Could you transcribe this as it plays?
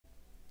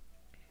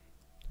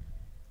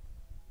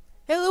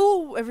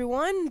Hello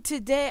everyone,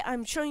 today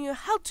I'm showing you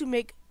how to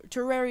make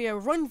Terraria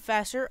run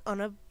faster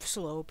on a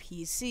slow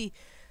PC.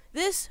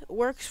 This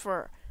works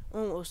for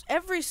almost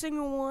every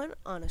single one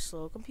on a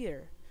slow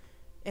computer.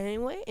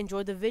 Anyway,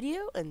 enjoy the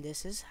video, and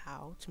this is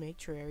how to make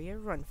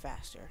Terraria run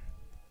faster.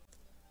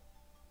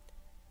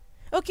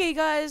 Okay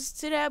guys,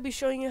 today I'll be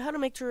showing you how to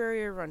make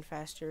Terraria run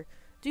faster.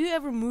 Do you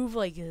ever move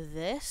like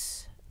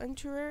this on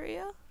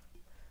Terraria?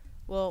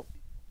 Well,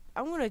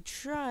 I'm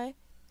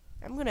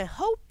gonna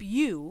help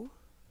you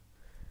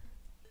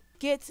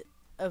get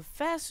a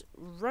fast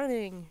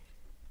running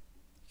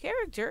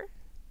character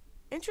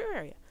in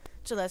Terraria.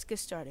 So let's get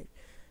started.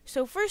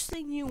 So first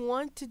thing you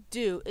want to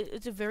do,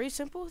 it's a very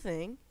simple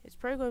thing. It's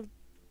probably going to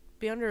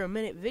be under a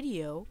minute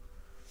video,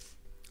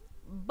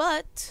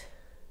 but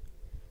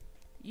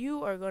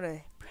you are going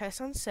to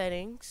press on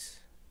settings,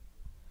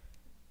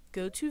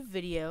 go to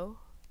video,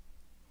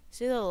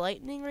 see the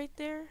lightning right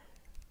there?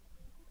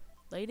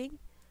 Lighting?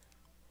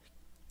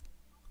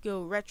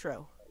 Go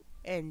retro,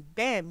 and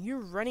bam, you're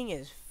running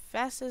as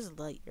fast as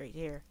light right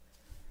here.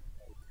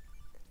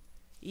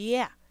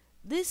 Yeah,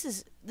 this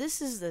is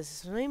the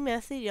same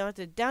method. You don't have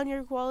to down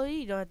your quality.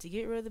 You don't have to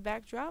get rid of the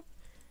backdrop.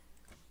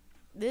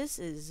 This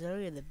is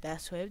really the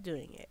best way of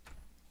doing it.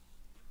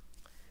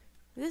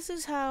 This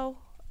is how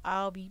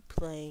I'll be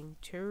playing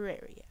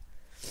Terraria.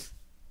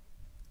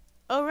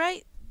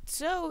 Alright,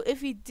 so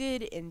if you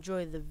did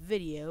enjoy the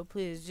video,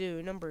 please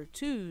do number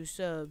 2,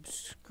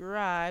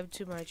 subscribe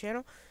to my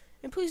channel,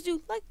 and please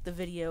do like the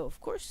video, of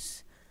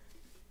course.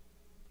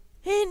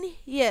 And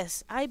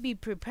yes, I'll be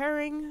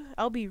preparing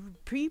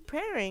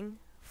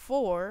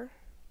for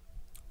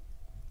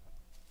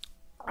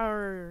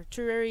our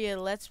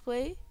Terraria Let's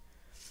Play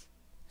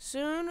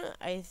soon.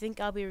 I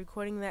think I'll be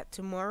recording that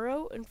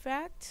tomorrow, in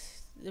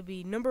fact. It'll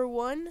be number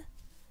 1.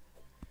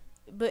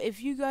 But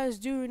if you guys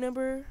do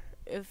remember,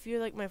 if you're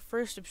like my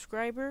first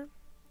subscriber,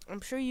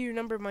 I'm sure you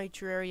remember my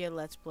Terraria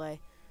Let's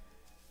Play.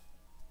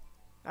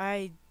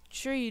 I'm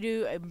sure you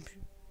do,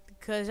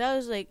 because I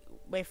was like,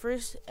 my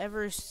first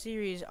ever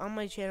series on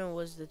my channel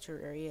was the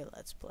Terraria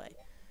Let's Play.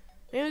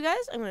 Anyway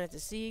guys, I'm gonna have to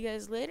see you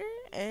guys later,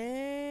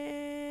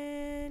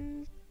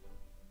 and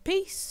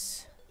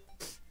peace.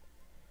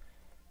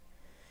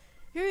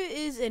 Here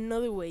is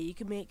another way you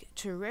can make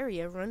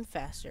Terraria run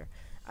faster.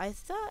 I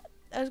thought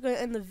I was going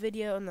to end the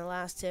video on the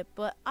last tip,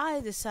 but I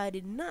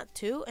decided not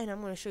to, and I'm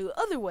going to show you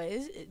other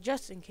ways,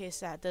 just in case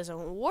that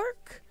doesn't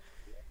work.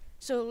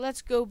 So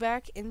let's go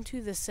back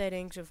into the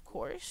settings, of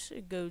course.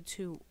 Go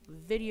to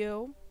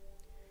video,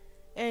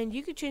 and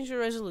you can change the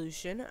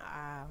resolution.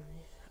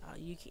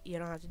 You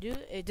don't have to do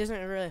it. It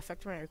doesn't really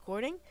affect my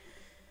recording.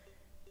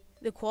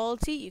 The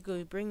quality, you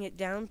go bring it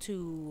down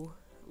to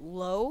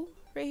low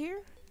right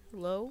here.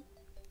 Low.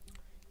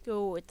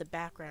 Go with the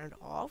background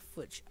off,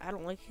 which I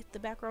don't like the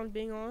background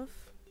being off.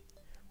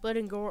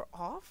 Letting go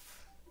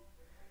off.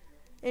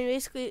 And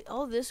basically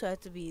all this will have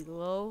to be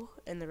low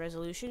in the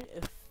resolution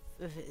if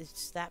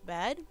it's that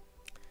bad.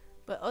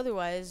 But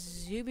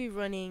otherwise you'll be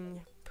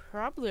running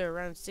probably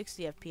around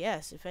 60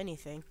 FPS if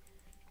anything.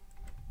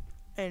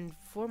 And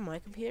for my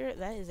computer,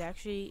 that is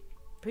actually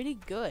pretty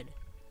good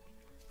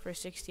for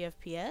 60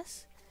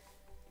 FPS.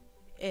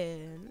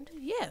 And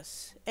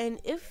yes, and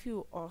if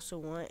you also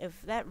want,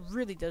 if that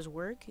really does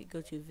work, you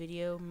go to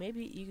video.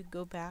 Maybe you could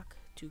go back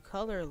to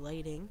color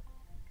lighting,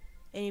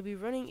 and you'll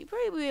probably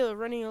be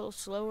running a little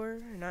slower,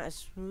 not as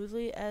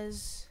smoothly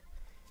as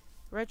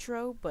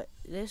retro, but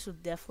this will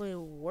definitely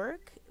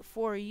work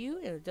for you,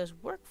 and it does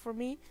work for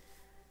me.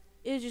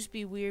 It'll just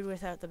be weird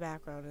without the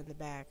background in the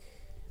back,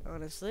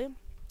 honestly.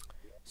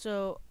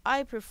 So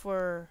I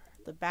prefer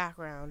the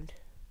background.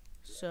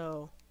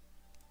 So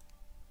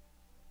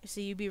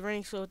see, you'd be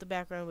running slow with the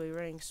background, but you're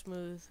running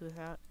smooth with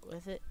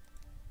it.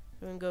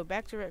 We're gonna go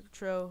back to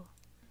retro,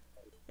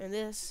 and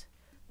this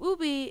will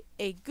be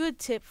a good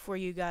tip for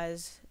you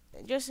guys,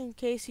 just in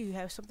case you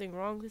have something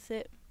wrong with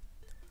it.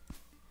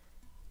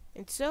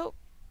 And so,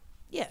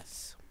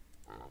 yes.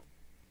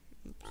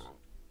 Oops.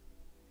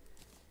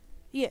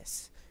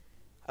 Yes,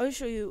 I'll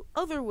show you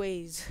other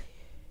ways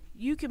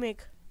you can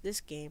make this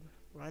game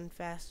run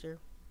faster.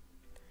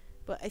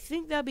 But I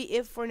think that'll be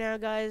it for now,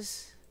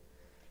 guys.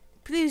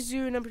 Please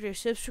do remember to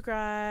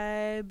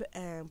subscribe,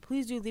 and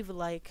please do leave a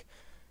like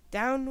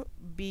down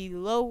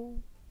below,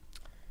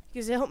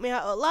 because it helped me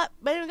out a lot.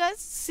 But anyway guys,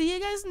 see you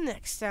guys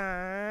next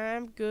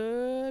time.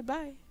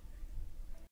 Goodbye.